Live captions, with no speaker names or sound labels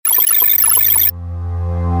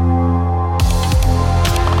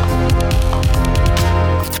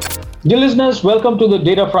Dear listeners, welcome to the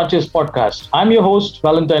Data Frontiers podcast. I'm your host,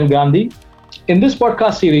 Valentine Gandhi. In this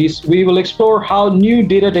podcast series, we will explore how new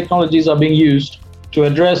data technologies are being used to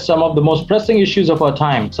address some of the most pressing issues of our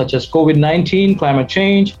time, such as COVID-19, climate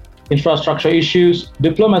change, infrastructure issues,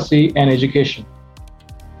 diplomacy, and education.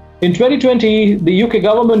 In 2020, the UK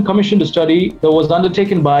government commissioned a study that was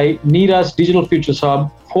undertaken by NIDA's Digital Futures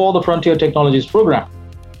Hub for the Frontier Technologies Program.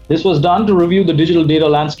 This was done to review the digital data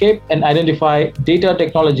landscape and identify data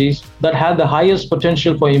technologies that had the highest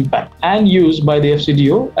potential for impact and use by the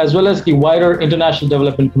FCDO, as well as the wider international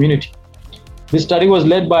development community. This study was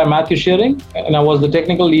led by Matthew Shearing, and I was the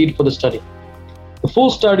technical lead for the study. The full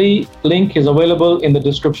study link is available in the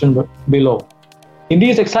description below. In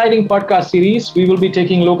these exciting podcast series, we will be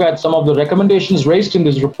taking a look at some of the recommendations raised in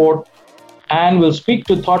this report, and will speak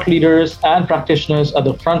to thought leaders and practitioners at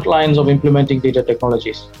the front lines of implementing data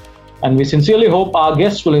technologies. And we sincerely hope our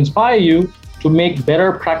guests will inspire you to make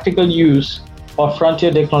better practical use of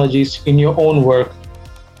frontier technologies in your own work.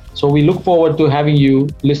 So we look forward to having you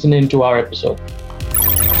listen in to our episode.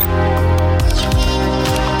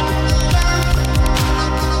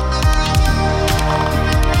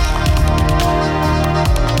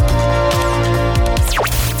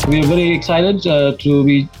 We are very excited to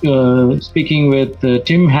be speaking with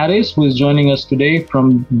Tim Harris, who is joining us today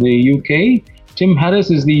from the UK. Tim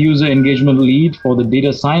Harris is the user engagement lead for the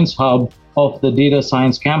Data Science Hub of the Data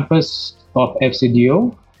Science Campus of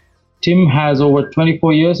FCDO. Tim has over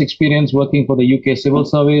 24 years experience working for the UK Civil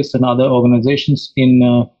Service and other organizations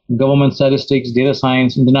in government statistics, data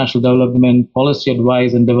science, international development, policy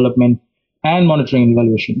advice and development, and monitoring and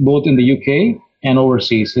evaluation, both in the UK and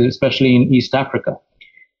overseas, especially in East Africa.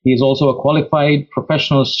 He is also a qualified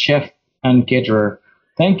professional chef and caterer.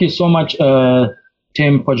 Thank you so much,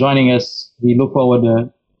 Tim, for joining us. We look forward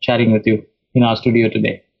to chatting with you in our studio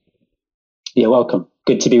today. You're welcome.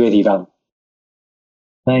 Good to be with you, Val.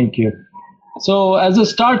 Thank you. So as a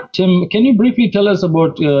start, Tim, can you briefly tell us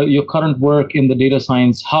about your current work in the Data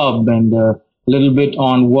Science Hub and a little bit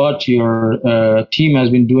on what your team has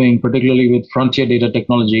been doing, particularly with frontier data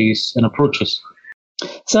technologies and approaches?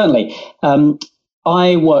 Certainly.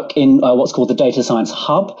 I work in what's called the Data Science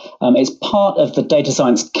Hub. It's part of the Data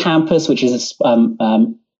Science Campus, which is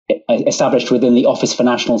established within the Office for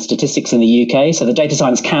National Statistics in the UK. So the Data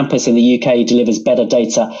Science Campus in the UK delivers better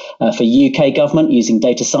data for UK government using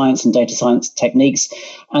data science and data science techniques.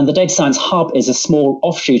 And the Data Science Hub is a small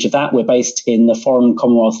offshoot of that. We're based in the Foreign,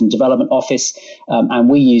 Commonwealth and Development Office, and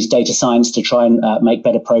we use data science to try and make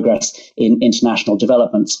better progress in international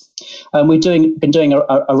developments. We've been doing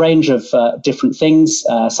a range of different things,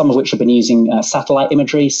 some of which have been using satellite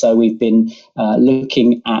imagery. So we've been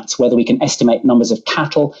looking at whether we can estimate numbers of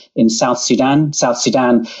cattle in South Sudan.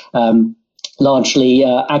 Largely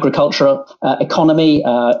agricultural economy,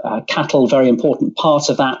 cattle, very important part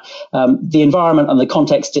of that. The environment and the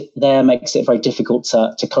context there makes it very difficult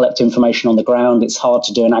to collect information on the ground. It's hard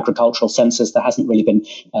to do an agricultural census. There hasn't really been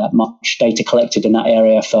much data collected in that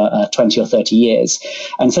area for 20 or 30 years.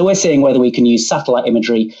 And so we're seeing whether we can use satellite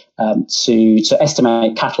imagery to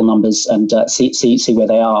estimate cattle numbers and see where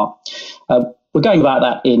they are. We're going about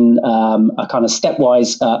that in a kind of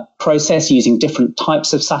stepwise process using different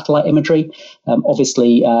types of satellite imagery.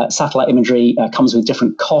 Obviously, satellite imagery comes with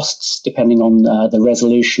different costs depending on the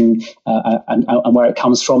resolution and where it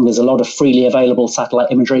comes from. There's a lot of freely available satellite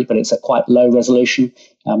imagery, but it's at quite low resolution.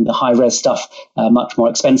 The high-res stuff, much more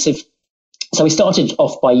expensive. So we started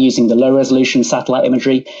off by using the low resolution satellite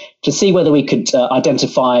imagery to see whether we could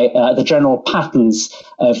identify the general patterns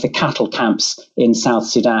of the cattle camps in South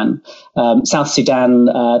Sudan. South Sudan,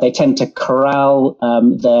 they tend to corral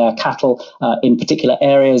their cattle in particular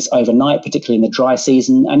areas overnight, particularly in the dry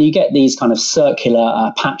season. And you get these kind of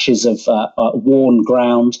circular patches of worn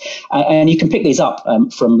ground. And you can pick these up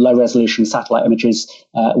from low resolution satellite images,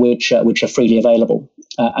 which are freely available.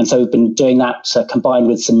 And so we've been doing that combined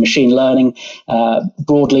with some machine learning.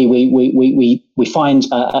 Broadly, we find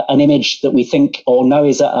an image that we think or know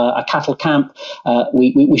is a cattle camp.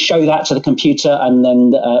 We show that to the computer, and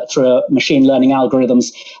then through machine learning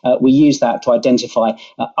algorithms, we use that to identify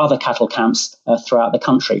other cattle camps throughout the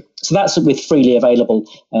country. So that's with freely available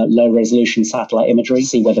low resolution satellite imagery.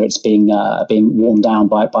 See whether it's being worn down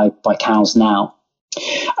by cows now.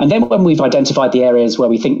 And then when we've identified the areas where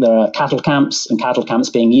we think there are cattle camps and cattle camps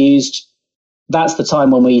being used, that's the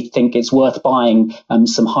time when we think it's worth buying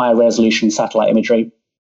some higher resolution satellite imagery.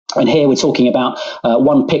 And here we're talking about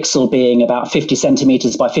one pixel being about 50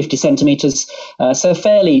 centimeters by 50 centimeters. So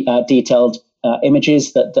fairly detailed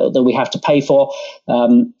images that we have to pay for.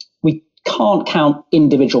 We can't count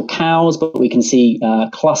individual cows, but we can see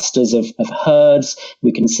clusters of herds.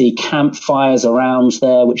 We can see campfires around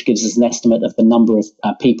there, which gives us an estimate of the number of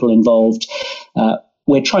people involved.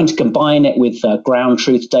 We're trying to combine it with ground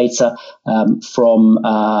truth data from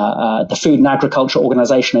the Food and Agriculture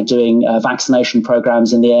Organization are doing vaccination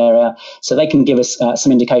programs in the area. So they can give us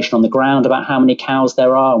some indication on the ground about how many cows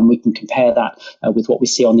there are, and we can compare that with what we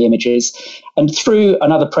see on the images. And through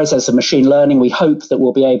another process of machine learning, we hope that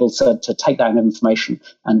we'll be able to take that information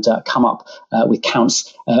and come up with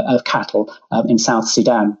counts of cattle in South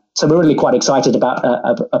Sudan. So we're really quite excited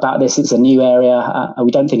about this. It's a new area.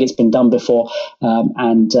 We don't think it's been done before,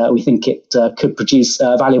 and we think it could produce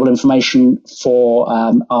valuable information for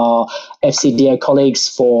our FCDO colleagues,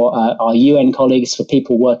 for our UN colleagues, for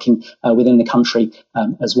people working within the country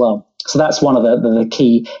as well. So that's one of the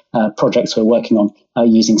key projects we're working on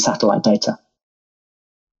using satellite data.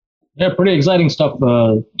 Yeah, pretty exciting stuff,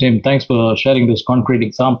 Tim. Thanks for sharing those concrete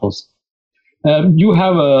examples. You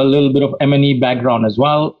have a little bit of M&E background as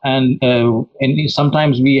well, and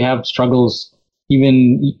sometimes we have struggles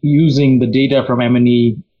even using the data from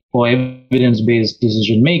M&E for evidence-based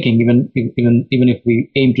decision making. Even if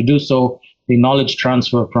we aim to do so, the knowledge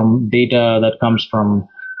transfer from data that comes from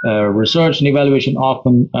research and evaluation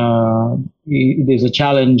often there's a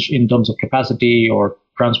challenge in terms of capacity or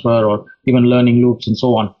transfer or even learning loops and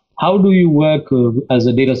so on. How do you work as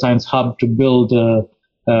a data science hub to build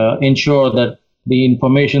ensure that the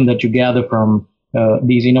information that you gather from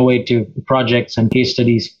these innovative projects and case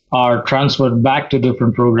studies are transferred back to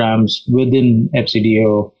different programs within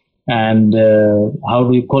FCDO, and how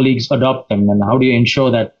do your colleagues adopt them, and how do you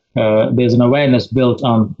ensure that there's an awareness built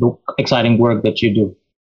on the exciting work that you do?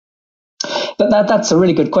 That's a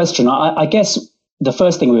really good question. I guess the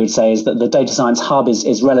first thing we would say is that the Data Science Hub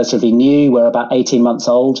is relatively new. We're about 18 months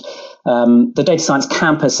old. The Data Science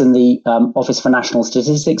Campus in the Office for National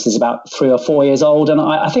Statistics is about 3 or 4 years old. And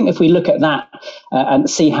I think if we look at that and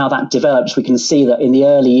see how that develops, we can see that in the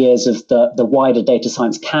early years of the wider Data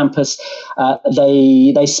Science Campus,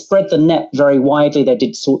 they spread the net very widely. They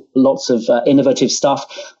did lots of innovative stuff.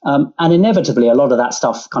 And inevitably, a lot of that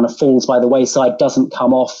stuff kind of falls by the wayside, doesn't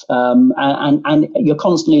come off. And you're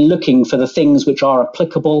constantly looking for the things which are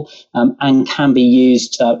applicable and can be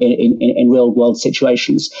used in real world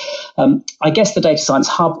situations. I guess the Data Science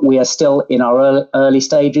Hub, we are still in our early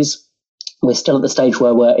stages. We're still at the stage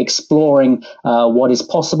where we're exploring what is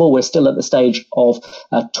possible. We're still at the stage of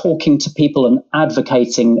talking to people and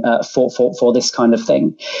advocating for this kind of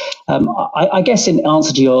thing. I guess in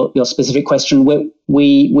answer to your specific question,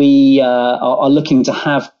 we are looking to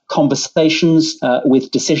have conversations with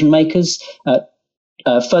decision makers,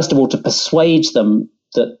 first of all, to persuade them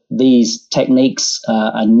that these techniques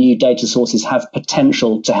and new data sources have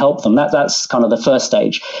potential to help them. That's kind of the first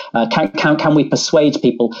stage. Can we persuade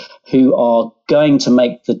people who are going to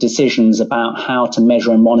make the decisions about how to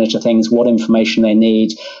measure and monitor things, what information they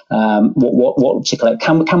need, what to collect?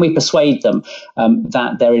 Can we persuade them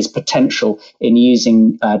that there is potential in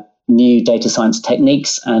using new data science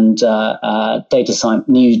techniques and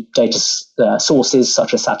new data sources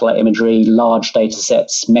such as satellite imagery, large data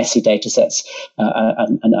sets, messy data sets,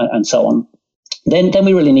 and so on? Then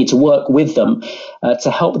we really need to work with them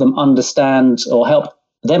to help them understand, or help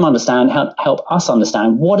them understand, help us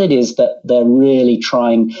understand what it is that they're really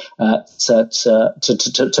trying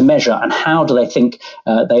to measure, and how do they think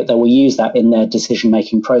they will use that in their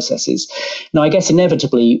decision-making processes. Now, I guess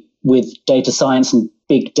inevitably with data science and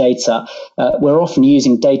big data, we're often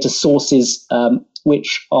using data sources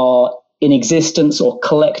which are in existence or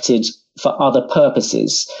collected for other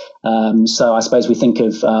purposes. So I suppose we think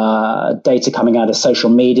of data coming out of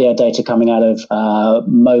social media, data coming out of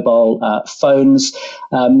mobile phones.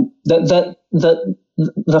 The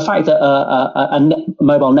fact that a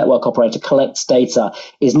mobile network operator collects data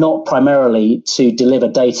is not primarily to deliver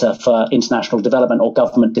data for international development or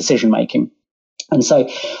government decision making. And so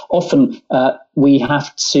often we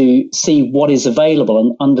have to see what is available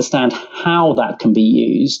and understand how that can be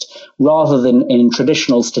used, rather than in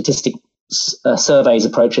traditional statistic surveys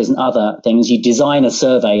approaches and other things. You design a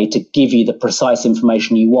survey to give you the precise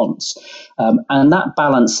information you want. And that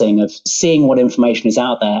balancing of seeing what information is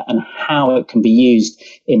out there and how it can be used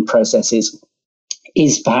in processes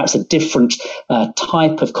is perhaps a different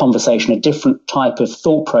type of conversation, a different type of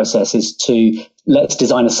thought processes to let's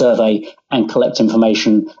design a survey and collect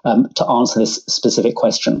information to answer this specific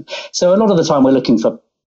question. So a lot of the time we're looking for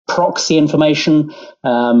proxy information,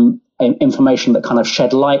 information that kind of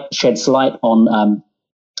sheds light on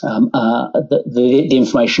the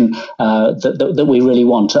information that we really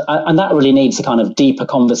want. And that really needs a kind of deeper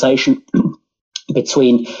conversation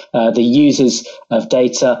between the users of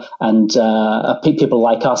data and people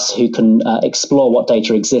like us who can explore what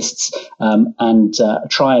data exists and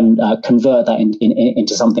try and convert that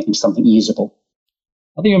into something usable.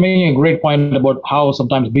 I think you're making a great point about how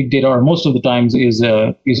sometimes big data, or most of the times, is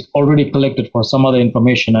already collected for some other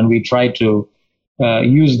information, and we try to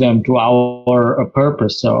use them to our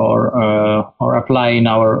purpose or apply in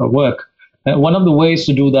our work. One of the ways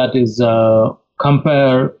to do that is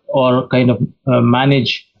compare or kind of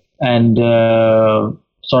manage and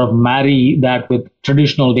sort of marry that with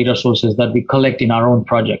traditional data sources that we collect in our own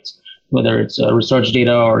projects, whether it's research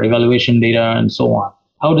data or evaluation data and so on.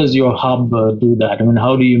 How does your hub do that? I mean,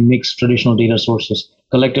 how do you mix traditional data sources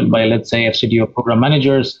collected by, let's say, FCDO program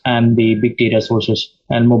managers and the big data sources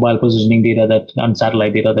and mobile positioning data and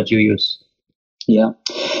satellite data that you use? Yeah,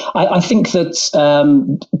 I think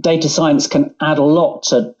that data science can add a lot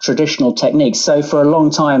to traditional techniques. So for a long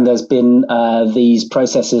time, there's been these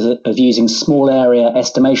processes of using small area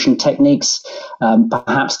estimation techniques,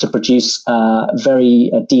 perhaps to produce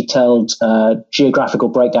very detailed geographical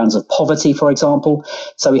breakdowns of poverty, for example.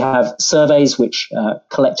 So we have surveys which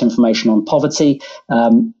collect information on poverty.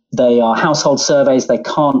 They are household surveys. They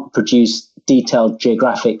can't produce detailed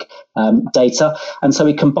geographic data, and so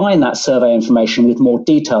we combine that survey information with more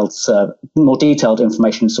detailed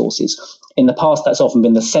information sources. In the past, that's often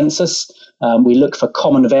been the census. We look for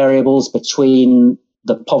common variables between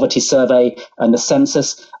the poverty survey and the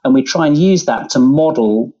census, and we try and use that to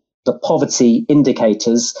model the poverty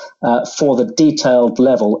indicators for the detailed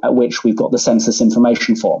level at which we've got the census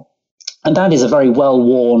information for. And that is a very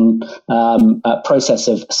well-worn process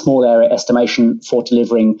of small area estimation for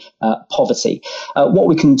delivering poverty. What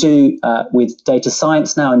we can do with data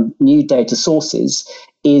science now and new data sources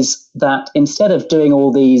is that instead of doing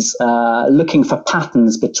all these looking for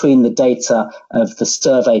patterns between the data of the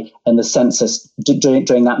survey and the census,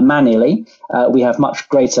 doing that manually, we have much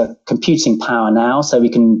greater computing power now, so we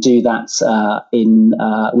can do that in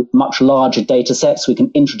much larger data sets. We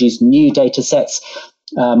can introduce new data sets.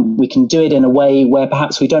 We can do it in a way where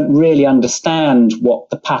perhaps we don't really understand what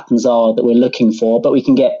the patterns are that we're looking for, but we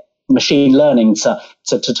can get machine learning to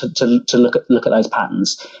look at those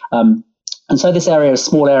patterns. And so this area of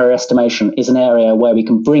small area estimation is an area where we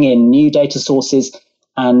can bring in new data sources,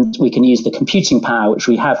 and we can use the computing power which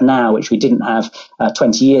we have now, which we didn't have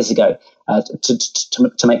 20 years ago,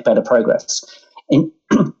 to make better progress.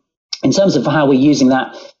 In terms of how we're using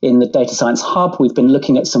that in the Data Science Hub, we've been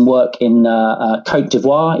looking at some work in Côte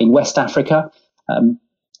d'Ivoire in West Africa.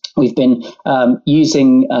 We've been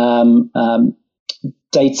using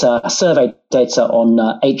survey data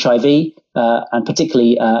on HIV, and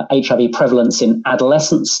particularly HIV prevalence in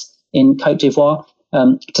adolescents in Côte d'Ivoire,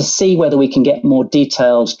 to see whether we can get more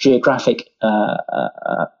detailed geographic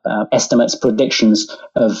estimates, predictions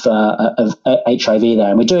of HIV there.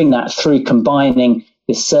 And we're doing that through combining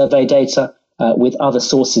this survey data with other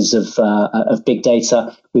sources of big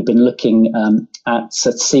data. We've been looking to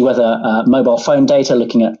see whether mobile phone data,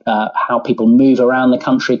 looking at how people move around the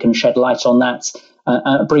country, can shed light on that,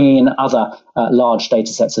 bringing in other large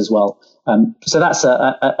data sets as well. So that's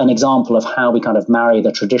an example of how we kind of marry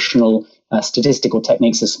the traditional statistical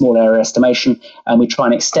techniques of small area estimation, and we try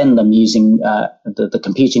and extend them using the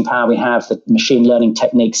computing power we have, the machine learning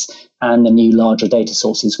techniques, and the new larger data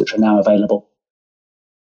sources which are now available.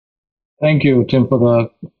 Thank you, Tim, for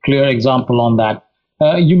the clear example on that.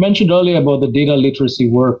 You mentioned earlier about the data literacy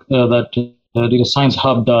work that the Data Science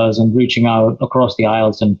Hub does and reaching out across the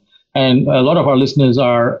aisles. And a lot of our listeners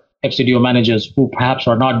are FCDO managers who perhaps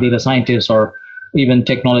are not data scientists or even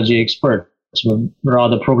technology experts, but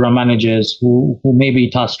rather program managers who may be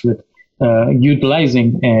tasked with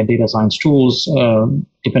utilizing data science tools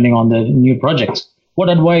depending on the new projects. What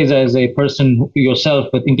advice, as a person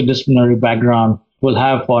yourself with interdisciplinary background, will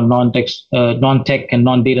have for non-tech and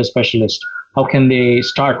non-data specialists? How can they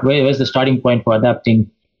start? Where's the starting point for adapting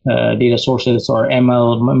data sources or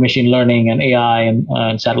ML, machine learning, and AI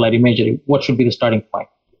and satellite imagery? What should be the starting point?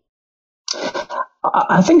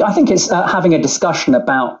 I think it's having a discussion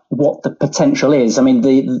about what the potential is. I mean,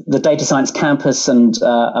 the Data Science Campus, and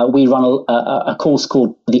we run a course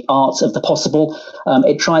called The Art of the Possible.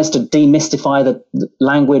 It tries to demystify the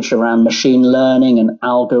language around machine learning and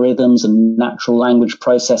algorithms and natural language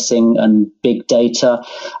processing and big data.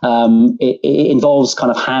 It involves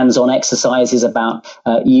kind of hands-on exercises about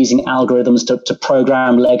using algorithms to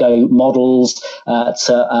program Lego models,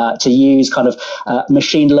 to use kind of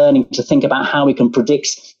machine learning to think about how we can predict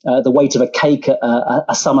the weight of a cake at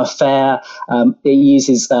a summer fair. It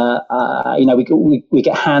uses, we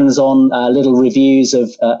get hands-on little reviews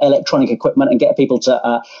of electronic equipment and get people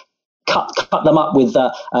to cut them up with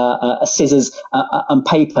scissors and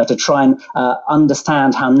paper to try and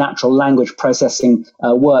understand how natural language processing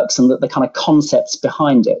works and the kind of concepts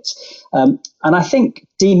behind it. And I think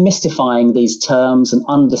demystifying these terms and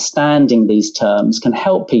understanding these terms can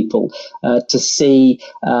help people to see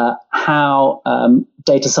how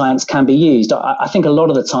data science can be used. I think a lot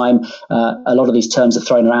of the time, a lot of these terms are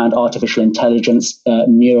thrown around: artificial intelligence,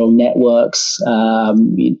 neural networks,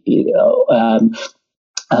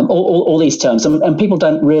 all these terms, and people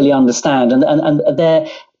don't really understand, and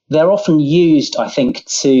they're often used, I think,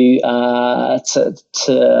 to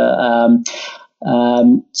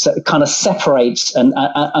kind of separate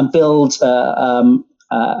and build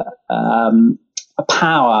a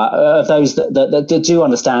power of those that do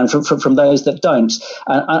understand from those that don't.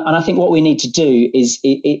 And I think what we need to do is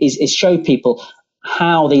show people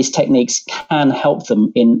how these techniques can help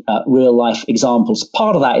them in real life examples.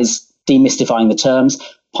 Part of that is demystifying the terms.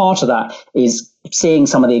 Part of that is seeing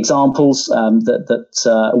some of the examples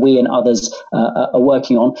that we and others are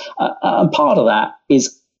working on. And part of that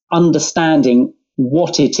is understanding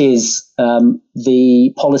what it is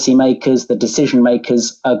the policymakers, the decision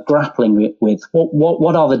makers are grappling with.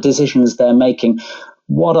 What are the decisions they're making?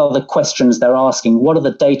 What are the questions they're asking? What are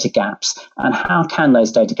the data gaps? And how can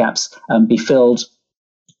those data gaps be filled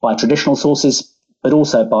by traditional sources, but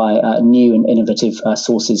also by new and innovative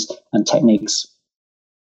sources and techniques?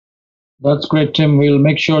 That's great, Tim. We'll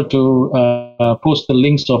make sure to post the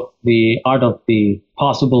links of the Art of the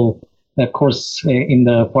Possible course in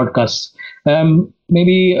the podcast.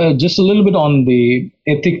 Maybe just a little bit on the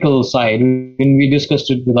ethical side. When we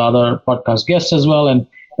discussed it with other podcast guests as well, and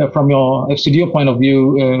from your FCDO point of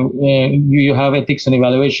view, you have ethics and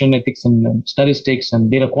evaluation, ethics and statistics,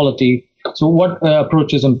 and data quality. So what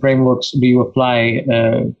approaches and frameworks do you apply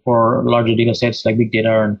for larger data sets like big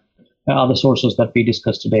data and other sources that we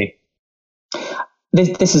discussed today?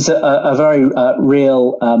 This is a very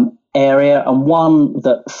real area, and one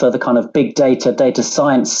that for the kind of big data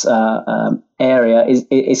science area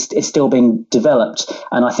is still being developed,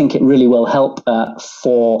 and I think it really will help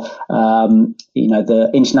for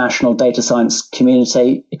the international data science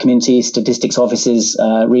community, statistics offices,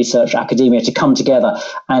 research, academia to come together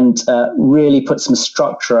and really put some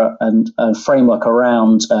structure and framework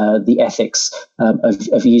around the ethics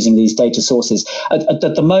of using these data sources. At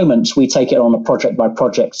the moment, we take it on a project by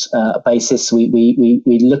project basis. We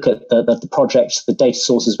look at the project, the data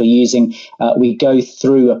sources we're using. We go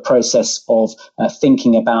through a process of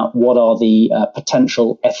thinking about what are the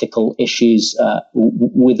potential ethical issues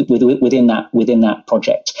within that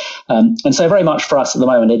project. And so very much for us at the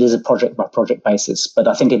moment, it is a project by project basis, but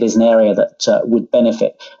I think it is an area that would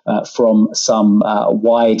benefit from some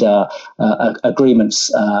wider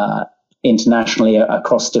agreements internationally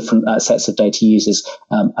across different sets of data users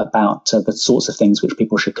about the sorts of things which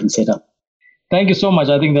people should consider. Thank you so much.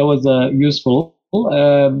 I think that was useful.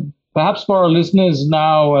 Perhaps for our listeners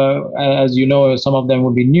now, as you know, some of them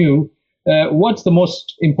will be new. What's the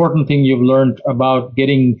most important thing you've learned about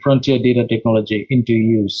getting frontier data technology into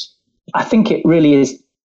use? I think it really is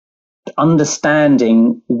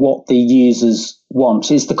understanding what the users want.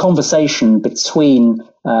 It's the conversation between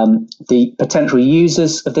the potential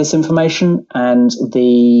users of this information and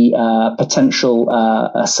the potential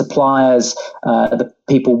suppliers, the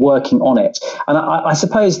people working on it. And I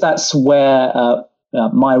suppose that's where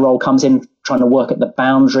my role comes in, trying to work at the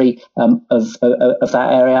boundary of that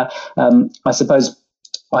area. I suppose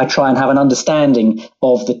I try and have an understanding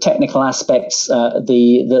of the technical aspects,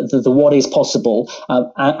 the what is possible,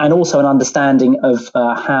 and also an understanding of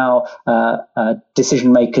how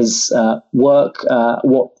decision makers work,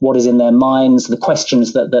 what is in their minds, the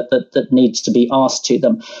questions that needs to be asked to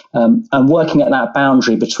them, and working at that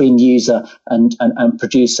boundary between user and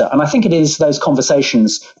producer. And I think it is those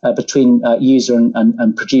conversations between user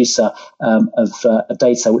and producer of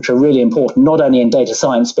data which are really important, not only in data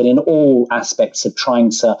science but in all aspects of trying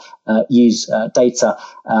to use data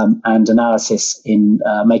and analysis in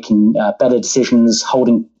making better decisions,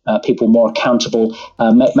 holding people more accountable,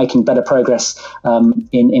 making better progress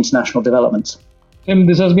in international development. Tim,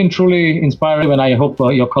 this has been truly inspiring, and I hope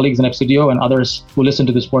your colleagues in FCDO and others who listen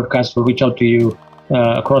to this podcast will reach out to you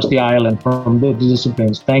across the aisle and from the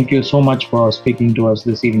disciplines. Thank you so much for speaking to us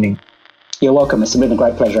this evening. You're welcome. It's been a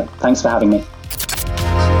great pleasure. Thanks for having me.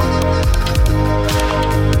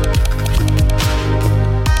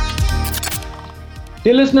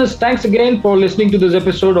 Dear listeners, thanks again for listening to this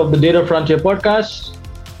episode of the Data Frontier podcast.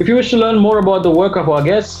 If you wish to learn more about the work of our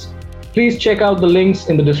guests, please check out the links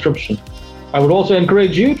in the description. I would also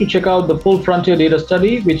encourage you to check out the full Frontier Data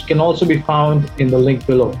Study, which can also be found in the link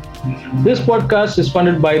below. This podcast is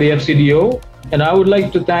funded by the FCDO, and I would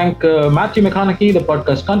like to thank Matthew McConaughey, the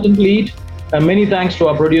podcast content lead, and many thanks to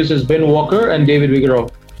our producers Ben Walker and David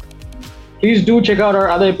Vigero. Please do check out our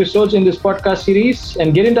other episodes in this podcast series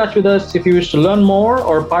and get in touch with us if you wish to learn more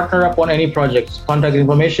or partner up on any projects. Contact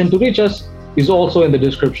information to reach us is also in the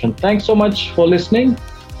description. Thanks so much for listening,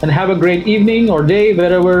 and have a great evening or day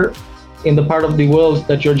wherever in the part of the world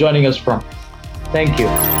that you're joining us from. Thank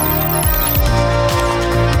you.